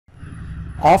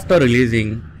After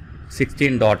releasing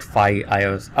 16.5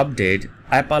 iOS update,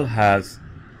 Apple has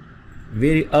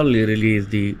very early released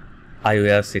the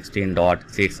iOS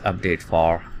 16.6 update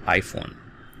for iPhone.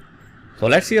 So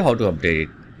let's see how to update it.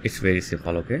 It's very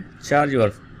simple, okay? Charge your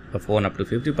phone up to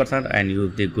 50% and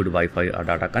use the good Wi-Fi or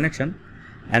data connection,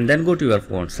 and then go to your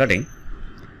phone setting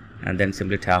and then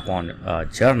simply tap on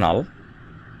journal,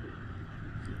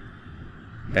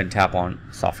 then tap on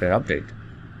software update.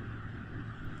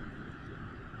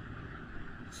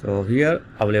 So here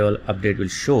available update will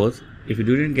shows. If you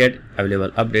didn't get available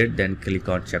update, then click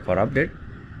on check for update.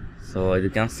 So as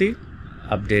you can see,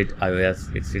 update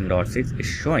iOS 16.6 is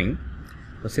showing.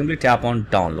 So simply tap on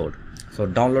download. So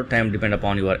download time depend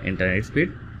upon your internet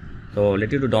speed. So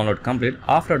let you to download complete.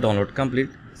 After download complete,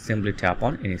 simply tap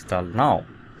on install now.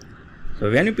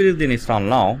 So when you press the install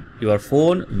now, your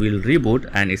phone will reboot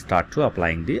and start to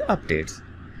applying the updates.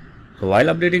 So while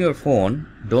updating your phone,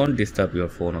 don't disturb your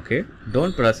phone, okay?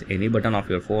 Don't press any button of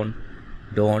your phone.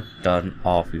 Don't turn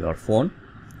off your phone.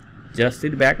 Just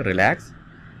sit back, relax.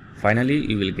 Finally,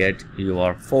 you will get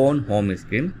your phone home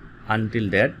screen. Until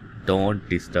that, don't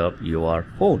disturb your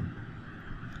phone.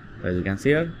 As you can see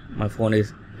here, my phone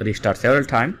is restart several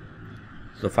times.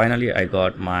 So finally, I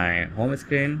got my home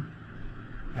screen,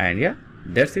 and yeah,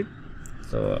 that's it.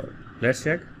 So let's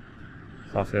check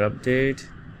software update.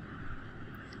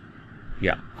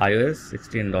 Yeah, iOS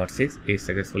 16.6 is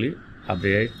successfully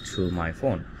updated to my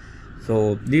phone.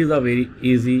 So these are very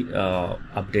easy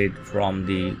update from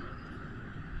the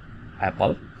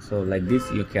Apple. So like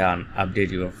this, you can update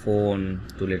your phone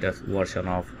to latest version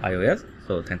of iOS.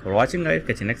 So thanks for watching, guys.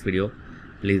 Catch you next video.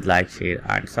 Please like, share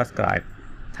and subscribe.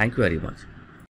 Thank you very much.